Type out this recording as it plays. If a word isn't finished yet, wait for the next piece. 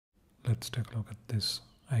Let's take a look at this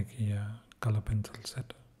IKEA color pencil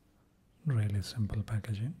set. Really simple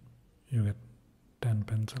packaging. You get 10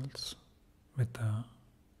 pencils with a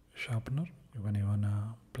sharpener. You can even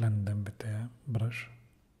blend them with a brush.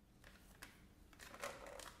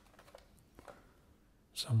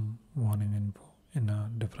 Some warning info in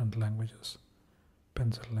different languages.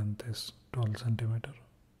 Pencil length is 12 centimeter.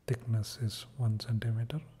 Thickness is 1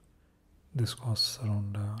 centimeter. This costs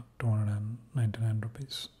around 299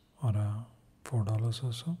 rupees or $4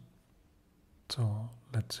 or so. So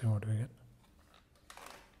let's see what we get.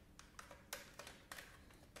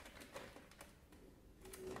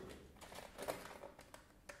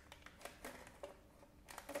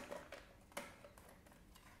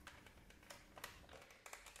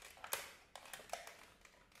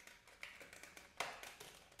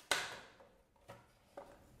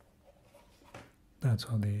 That's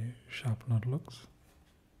how the sharpener looks.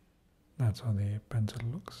 That's how the pencil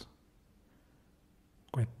looks.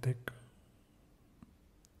 Quite thick.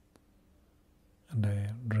 And I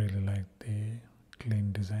really like the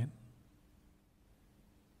clean design.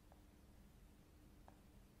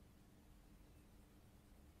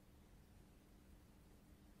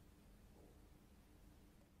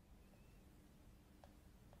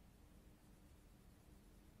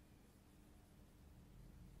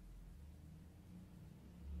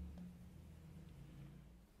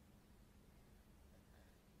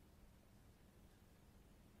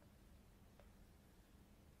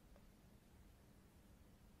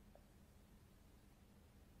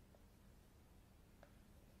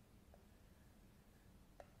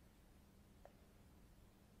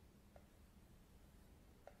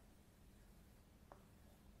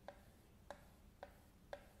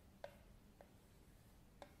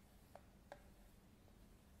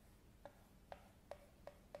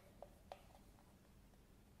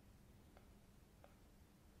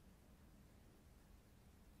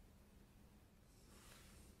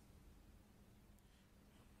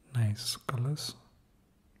 Nice colors,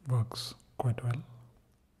 works quite well.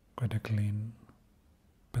 Quite a clean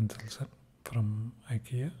pencil set from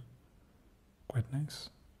IKEA. Quite nice.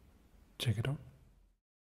 Check it out.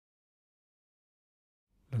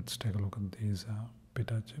 Let's take a look at these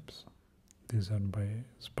pita chips. These are by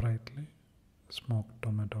Sprightly, smoked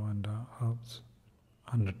tomato and herbs.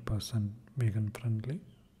 100% vegan friendly,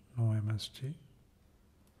 no MSG.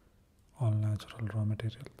 All natural raw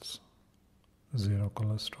materials. Zero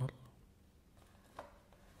cholesterol.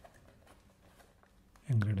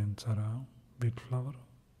 Ingredients are wheat flour,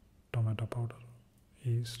 tomato powder,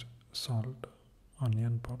 yeast, salt,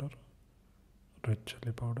 onion powder, red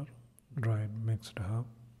chili powder, dried mixed herb,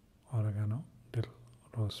 oregano, dill,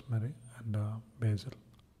 rosemary and basil.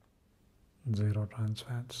 Zero trans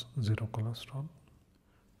fats, zero cholesterol,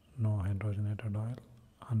 no hydrogenated oil,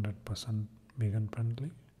 100% vegan friendly.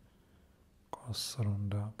 Costs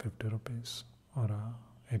around 50 rupees or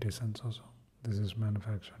 80 cents or so. This is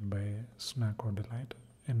manufactured by Snacko Delight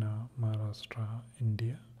in Maharashtra,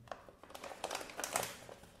 India.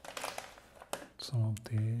 Some of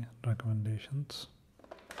the recommendations.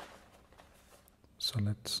 So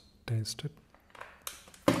let's taste it.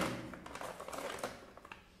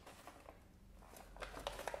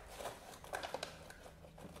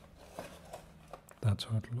 That's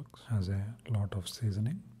how it looks. Has a lot of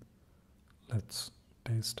seasoning. Let's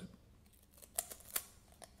taste it.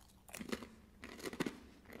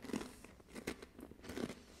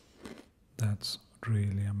 That's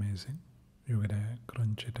really amazing. You get a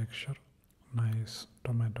crunchy texture, nice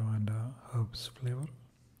tomato and herbs flavor,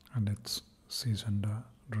 and it's seasoned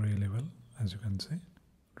really well, as you can see.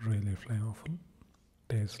 Really flavorful.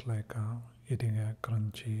 Tastes like eating a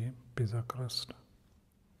crunchy pizza crust.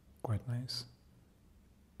 Quite nice.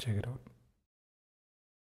 Check it out.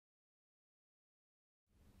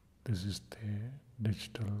 This is the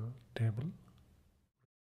digital table.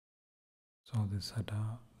 So this at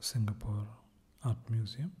a Singapore Art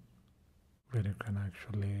Museum, where you can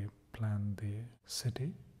actually plan the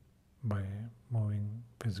city by moving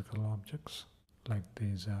physical objects like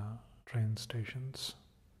these train stations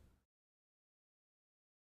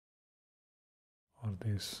or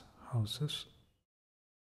these houses.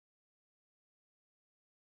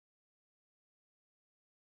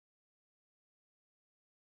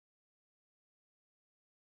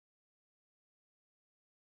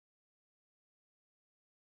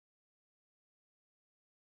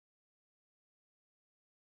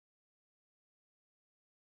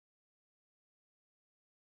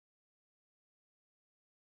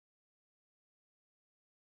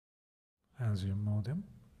 As you move them,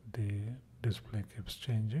 the display keeps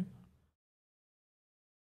changing.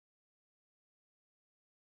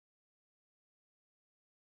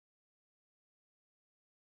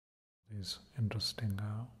 These interesting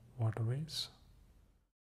waterways.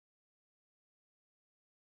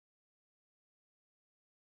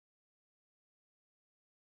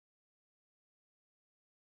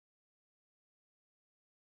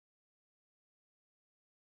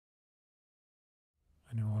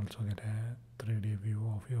 And you also get a 3D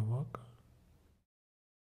view of your work.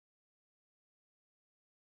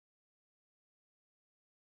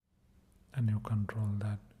 And you control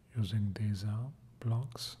that using these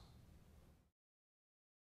blocks,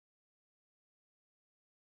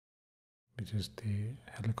 which is the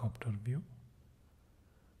helicopter view.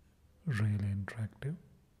 Really interactive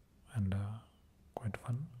and quite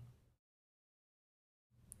fun.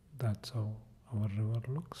 That's how our river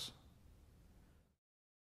looks.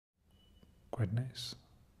 Quite nice.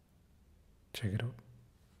 Check it out.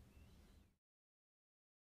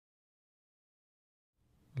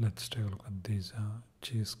 Let's take a look at these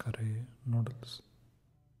cheese curry noodles.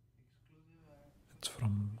 It's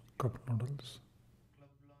from Cup Noodles.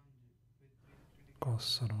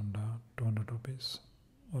 Costs around 200 rupees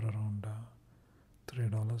or around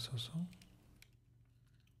 $3 or so.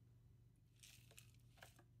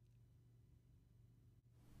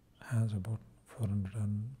 Has about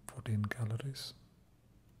 414 calories.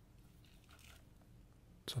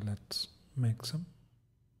 So let's make some.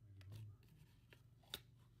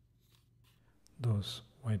 Those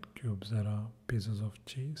white cubes are pieces of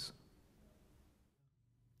cheese.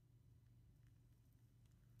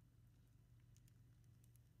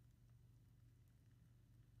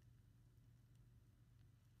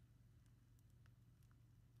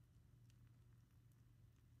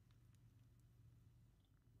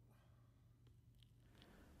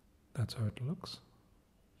 That's how it looks.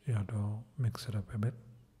 You have to mix it up a bit.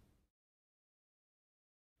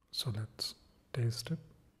 So let's taste it.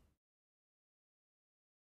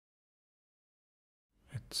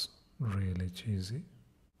 It's really cheesy.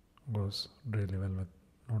 Goes really well with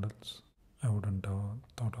noodles. I wouldn't have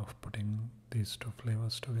thought of putting these two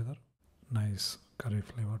flavors together. Nice curry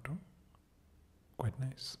flavor too. Quite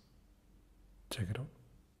nice. Check it out.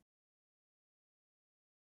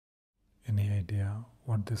 Any idea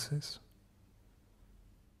what this is?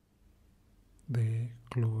 The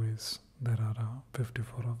clue is there are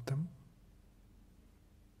 54 of them.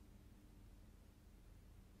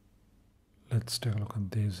 Let's take a look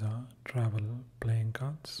at these travel playing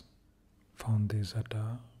cards. Found these at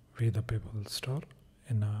We the People store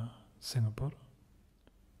in Singapore.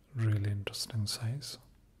 Really interesting size.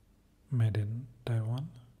 Made in Taiwan.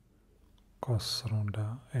 Costs around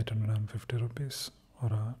 850 rupees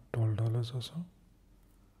or $12 or so.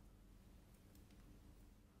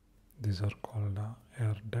 These are called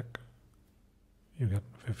Air Deck. You get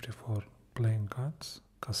 54 playing cards.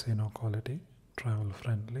 Casino quality, travel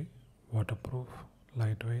friendly, waterproof,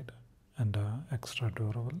 lightweight, and extra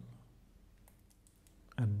durable,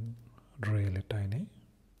 and really tiny.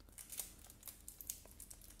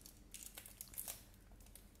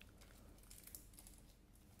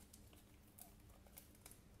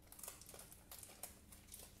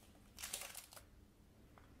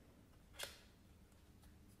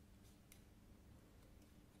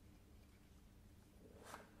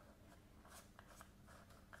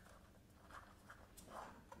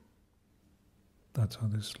 That's how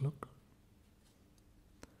this look.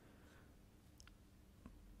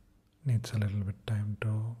 Needs a little bit time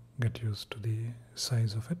to get used to the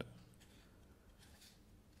size of it.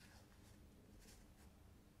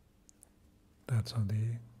 That's how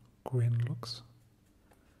the queen looks.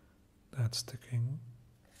 That's the king.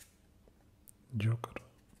 Joker.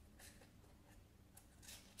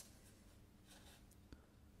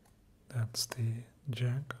 That's the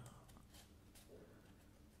jack.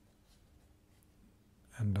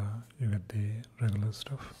 And you get the regular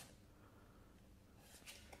stuff.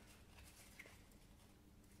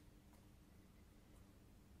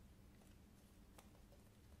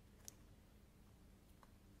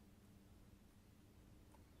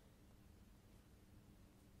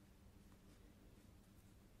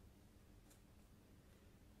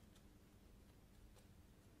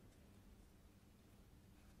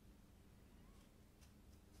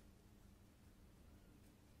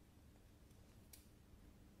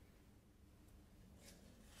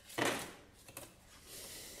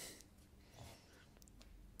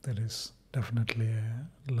 There is definitely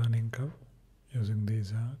a learning curve using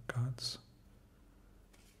these cards.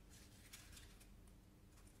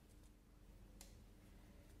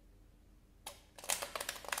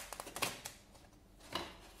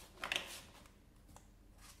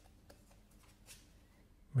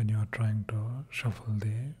 When you are trying to shuffle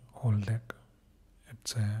the whole deck,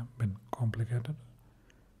 it's a bit complicated.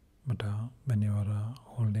 but when you are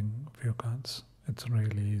holding few cards, it's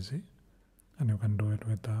really easy, and you can do it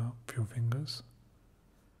with a few fingers.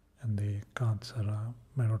 And the cards are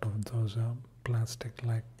made out of those plastic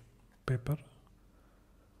like paper.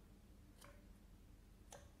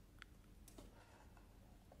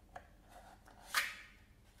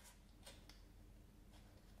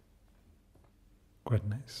 Quite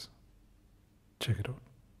nice. Check it out.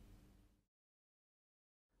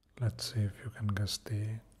 Let's see if you can guess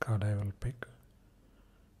the card I will pick.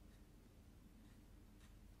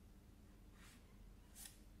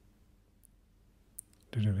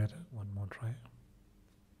 Did you get it? One more try.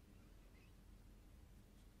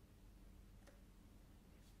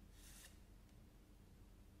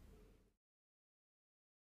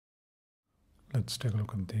 Let's take a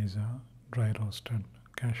look at these dry roasted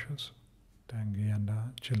cashews. Tangy and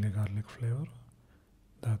chili garlic flavor.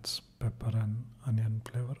 That's pepper and onion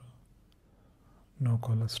flavor. No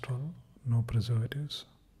cholesterol, no preservatives.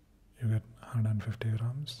 You get 150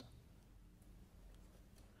 grams.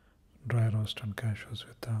 Dry roasted cashews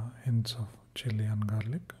with hints of chili and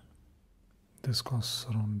garlic. This costs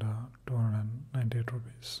around 298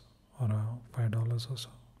 rupees or $5 or so.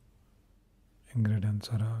 Ingredients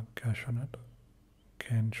are cashew nut,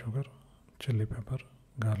 cane sugar, chili pepper,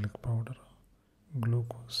 garlic powder,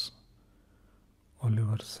 glucose,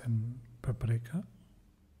 olivers paprika.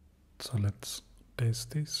 So let's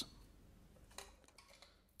taste these.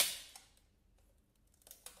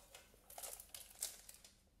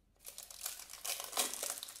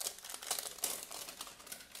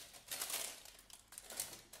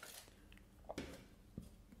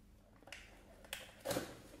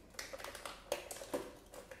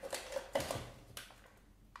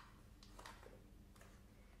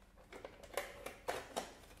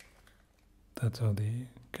 That's how the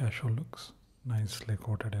cashew looks, nicely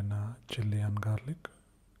coated in chili and garlic.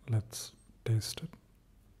 Let's taste it.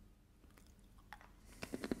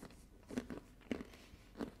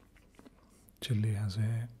 Chili has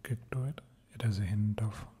a kick to it. It has a hint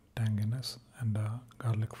of tanginess and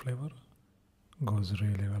garlic flavor. Goes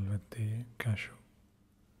really well with the cashew.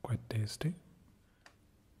 Quite tasty.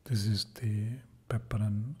 This is the pepper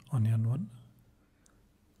and onion one.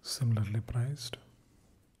 Similarly priced.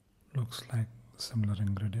 Looks like similar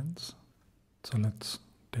ingredients. So let's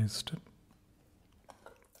taste it.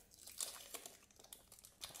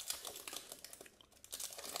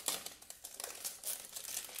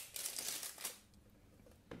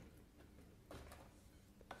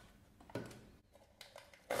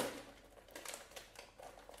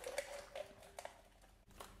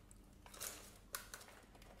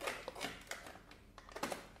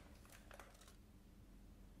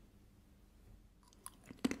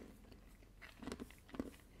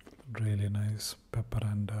 Really nice pepper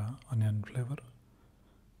and onion flavor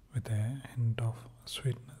with a hint of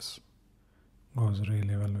sweetness. Goes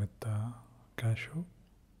really well with the cashew.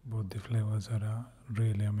 Both the flavors are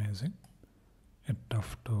really amazing. It's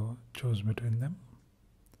tough to choose between them.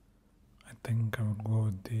 I think I would go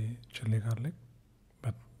with the chili garlic,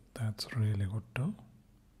 but that's really good too.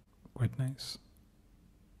 Quite nice.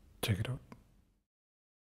 Check it out.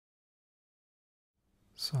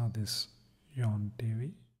 Saw this Yon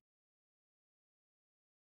TV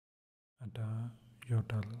at a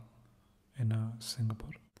hotel in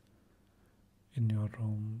Singapore. In your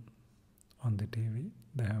room on the TV,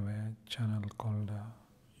 they have a channel called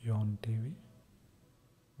Yawn TV,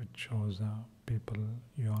 which shows people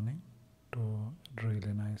yawning to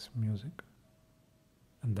really nice music,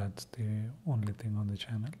 and that's the only thing on the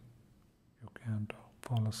channel. You can't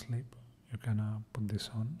fall asleep. You can put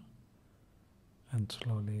this on and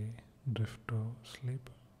slowly drift to sleep.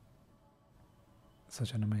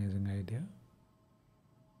 Such an amazing idea.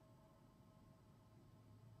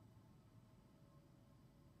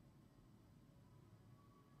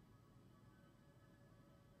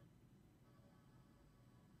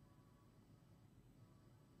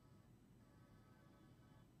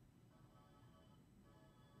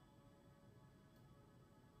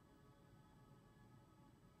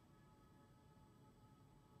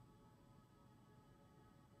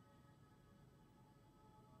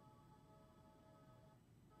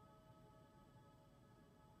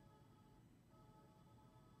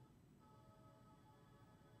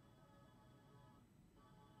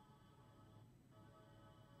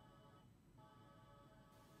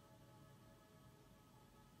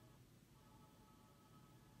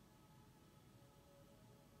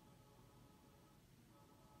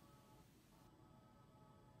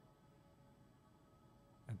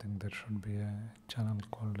 I think there should be a channel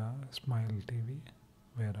called Smile TV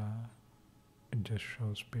where it just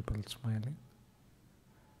shows people smiling.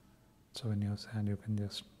 So when you're sad, you can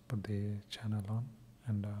just put the channel on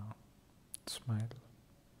and smile.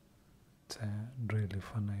 It's a really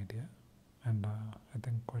fun idea, and I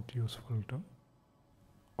think quite useful too.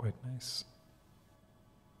 Quite nice.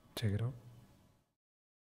 Check it out.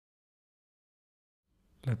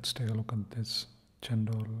 Let's take a look at this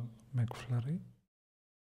Chendol McFlurry.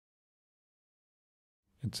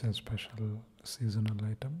 It's a special seasonal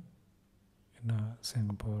item in a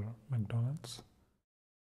Singapore McDonald's.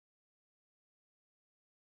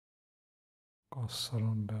 Costs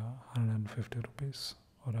around 150 rupees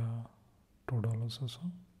or $2 or so.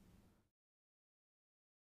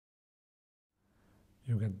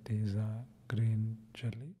 You get these green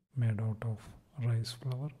jelly made out of rice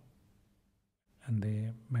flour, and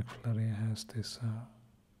the McFlurry has this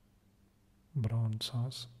brown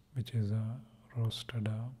sauce, which is roasted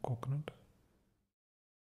coconut.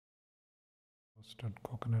 Roasted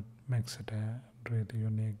coconut makes it a really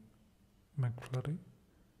unique McFlurry.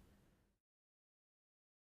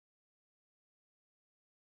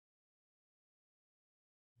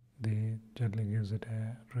 The jelly gives it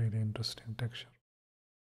a really interesting texture.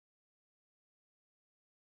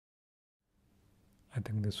 I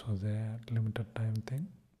think this was a limited time thing.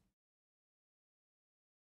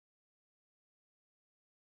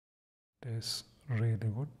 Tastes really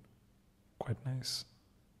good, quite nice.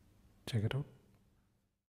 Check it out.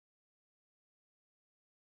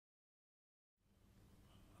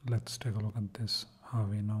 Let's take a look at this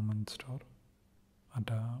Harvey Norman store at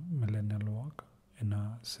a Millennial Walk in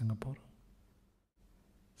Singapore.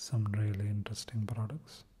 Some really interesting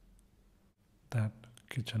products. That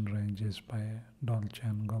kitchen range is by Dolce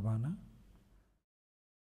 & Gabbana.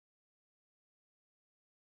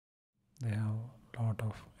 They have a lot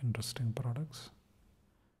of interesting products.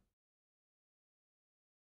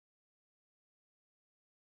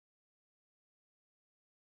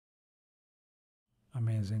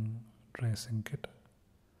 Amazing racing kit.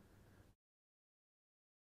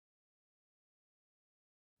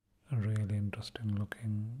 A really interesting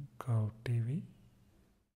looking curved TV.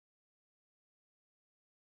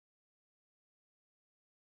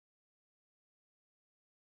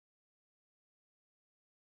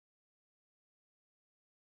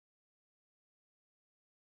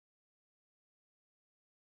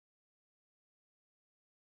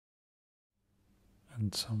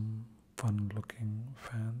 And some fun looking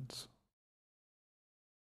fans.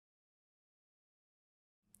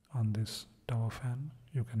 On this tower fan,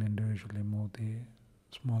 you can individually move the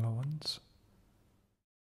smaller ones.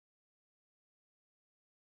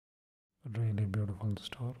 Really beautiful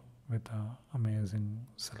store with an amazing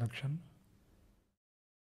selection.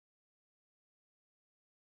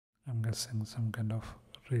 I'm guessing some kind of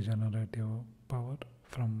regenerative power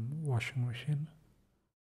from washing machine.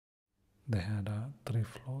 They had 3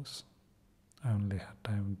 floors. I only had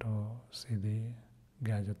time to see the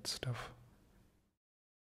gadget stuff.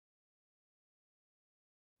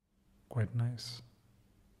 Quite nice.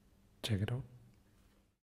 Check it out.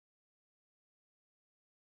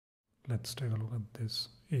 Let's take a look at this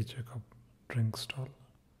each a cup drink stall.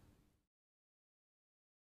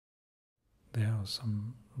 They have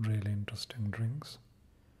some really interesting drinks.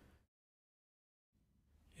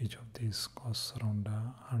 Each of these costs around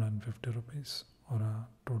 150 rupees or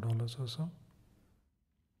 $2 or so.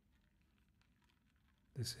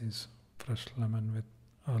 This is fresh lemon with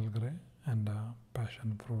Earl Grey and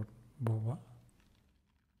passion fruit boba.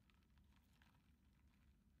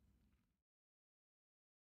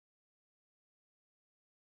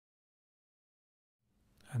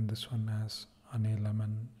 And this one has honey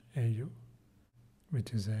lemon AU,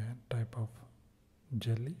 which is a type of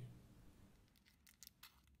jelly.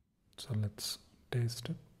 So let's taste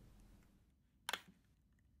it.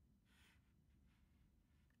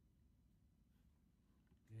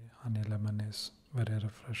 The honey lemon is very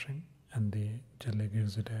refreshing, and the jelly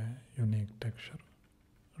gives it a unique texture.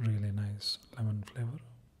 Really nice lemon flavor.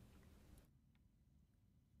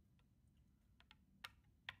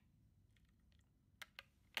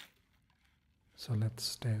 So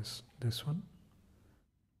let's taste this one.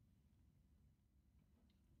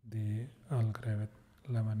 The Earl Grey with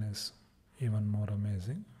lemon is even more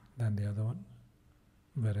amazing than the other one.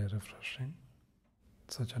 Very refreshing.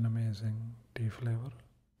 Such an amazing tea flavor.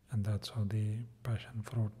 And that's how the passion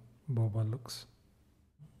fruit boba looks.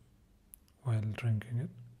 While drinking it,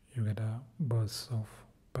 you get a burst of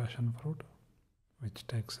passion fruit, which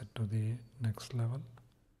takes it to the next level.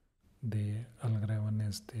 The Earl Grey one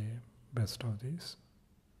is the best of these.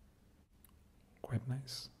 Quite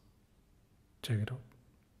nice. Check it out.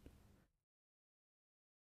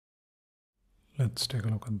 Let's take a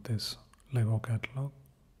look at this Lego catalog.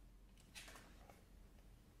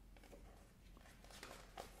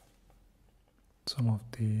 some of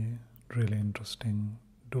the really interesting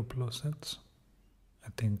Duplo sets. I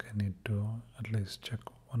think I need to at least check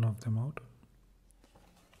one of them out.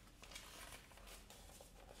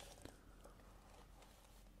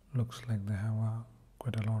 Looks like they have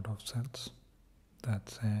quite a lot of sets.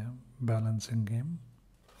 That's a balancing game.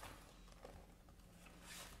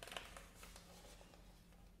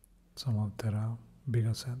 Some of their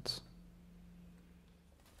bigger sets.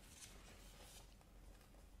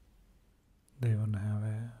 They even have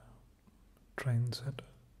a train set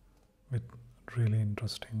with really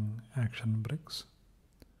interesting action bricks.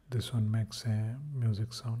 This one makes a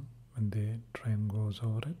music sound when the train goes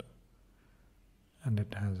over it, and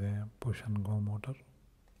it has a push and go motor.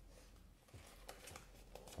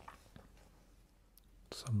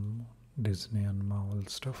 Some Disney and Marvel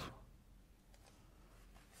stuff.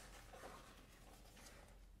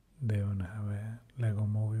 They even have a Lego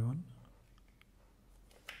movie one.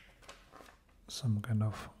 Some kind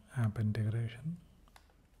of app integration.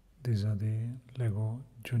 These are the Lego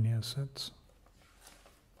Junior sets.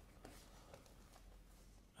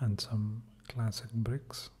 And some classic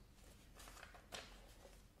bricks.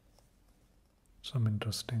 Some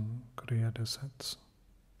interesting creator sets.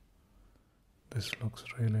 This looks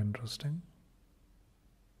really interesting.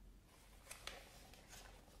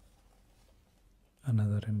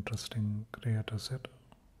 Another interesting creator set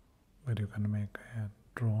where you can make a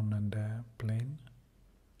drone and a plane.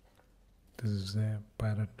 This is a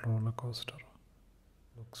pirate roller coaster.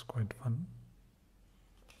 Looks quite fun.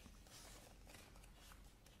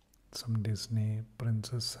 Some Disney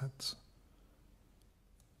princess sets.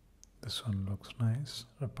 This one looks nice.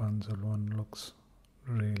 Rapunzel one looks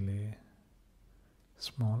really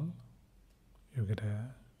small. You get a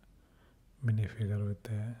minifigure with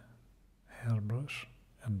a hairbrush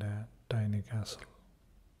and a tiny castle.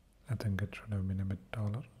 I think it should have been a bit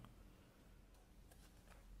taller.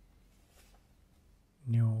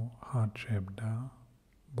 New heart-shaped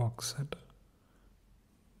box set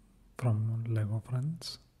from Lego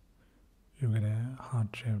Friends. You get a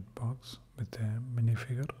heart-shaped box with a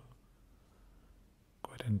minifigure.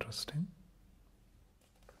 Quite interesting.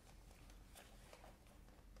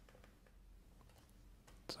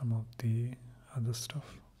 Some of the other stuff.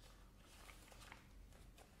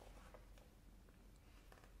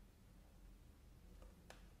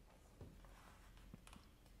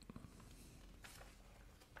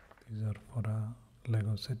 These are for a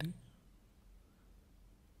Lego City.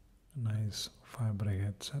 Nice fire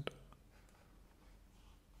brigade set.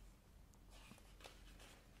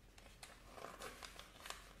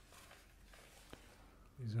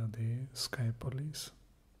 These are the Sky Police.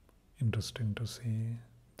 Interesting to see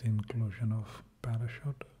the inclusion of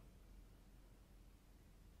parachute.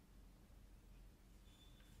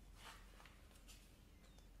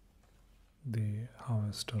 The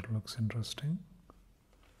harvester looks interesting.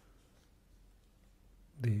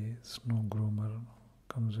 The snow groomer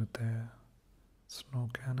comes with a snow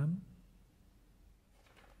cannon.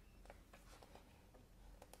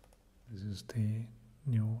 This is the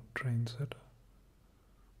new train set.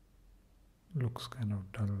 Looks kind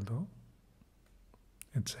of dull though.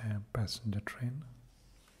 It's a passenger train.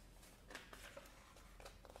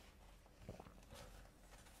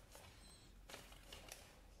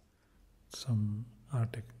 Some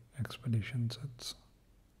Arctic expedition sets.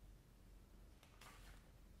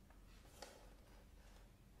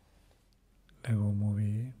 Lego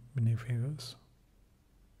movie minifigures.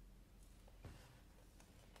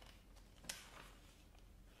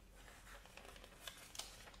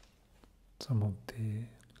 Some of the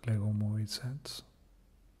Lego movie sets.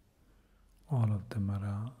 All of them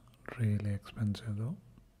are really expensive though.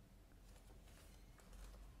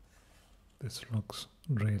 This looks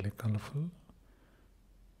really colorful.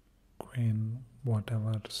 Queen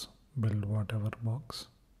whatever's build whatever box.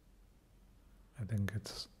 I think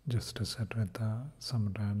it's just a set with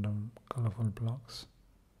some random colorful blocks.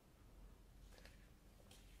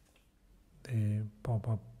 The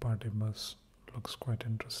pop-up party bus looks quite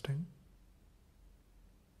interesting.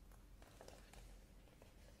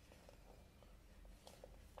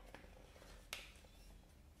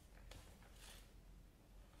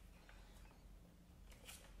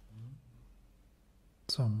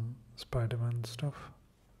 Some Spider-Man stuff.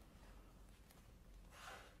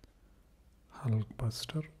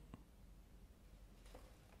 Hulkbuster.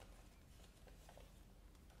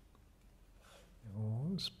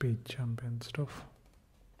 Oh, speed champion stuff.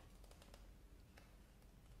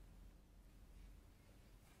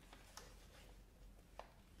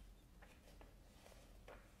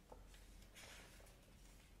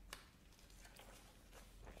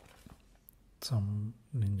 Some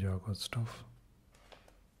Ninjago stuff.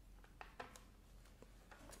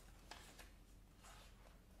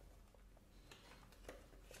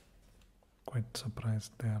 quite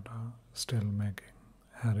surprised they are still making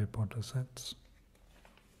Harry Potter sets.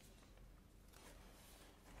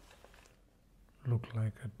 Look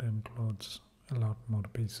like it includes a lot more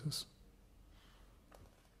pieces.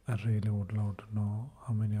 I really would love to know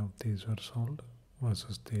how many of these were sold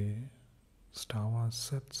versus the Star Wars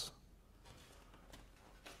sets.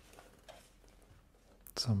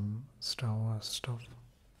 Some Star Wars stuff.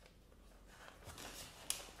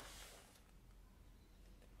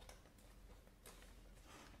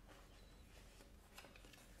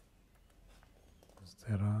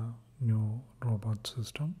 There are new robot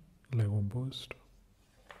system, Lego Boost,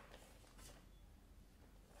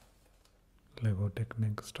 Lego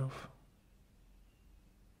Technic stuff.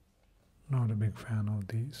 Not a big fan of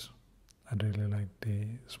these. I really like the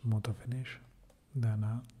smoother finish than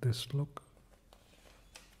this look.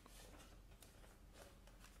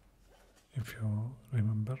 If you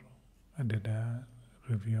remember, I did a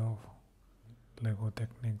review of Lego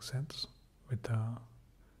Technic sets with a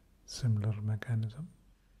similar mechanism.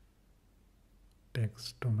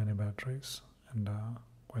 Takes too many batteries and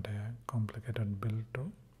quite a complicated build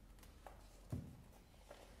too.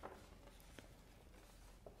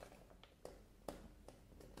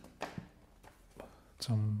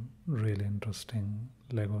 Some really interesting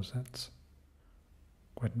Lego sets.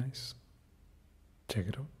 Quite nice. Check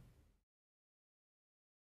it out.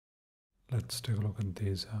 Let's take a look at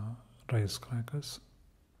these rice crackers.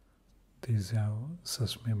 These have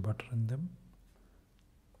sesame butter in them.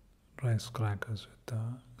 Rice crackers with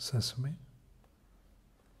sesame.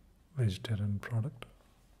 Vegetarian product.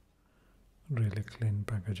 Really clean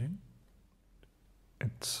packaging.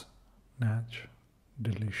 It's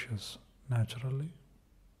delicious naturally.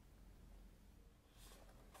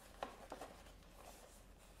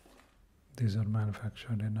 These are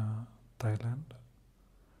manufactured in Thailand.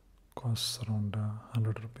 Costs around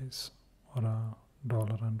 100 rupees or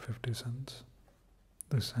 $1.50.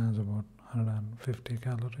 This has about 150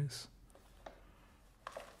 calories.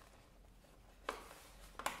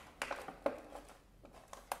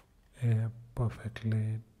 A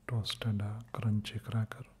perfectly toasted crunchy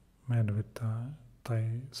cracker made with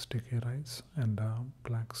Thai sticky rice and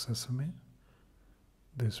black sesame.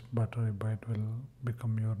 This buttery bite will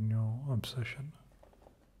become your new obsession.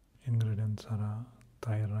 Ingredients are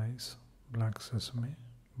Thai rice, black sesame,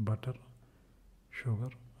 butter, sugar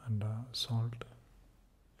and salt.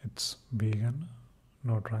 It's vegan,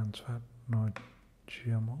 no trans fat, no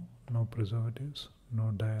GMO, no preservatives,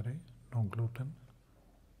 no dairy, no gluten,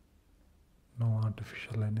 no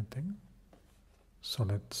artificial anything. So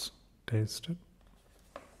let's taste it.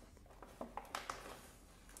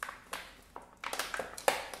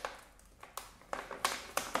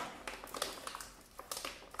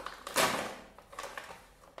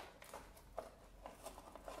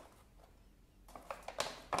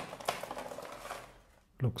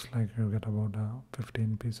 Looks like you get about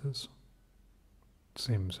 15 pieces.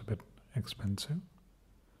 Seems a bit expensive.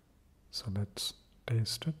 So let's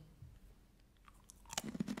taste it.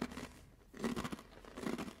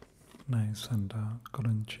 Nice and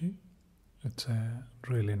crunchy. It's a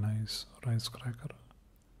really nice rice cracker.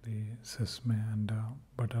 The sesame and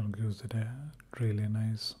butter gives it a really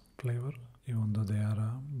nice flavor. Even though they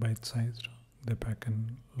are bite-sized, they pack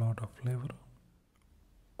in a lot of flavor.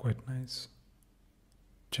 Quite nice.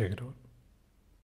 Check it out.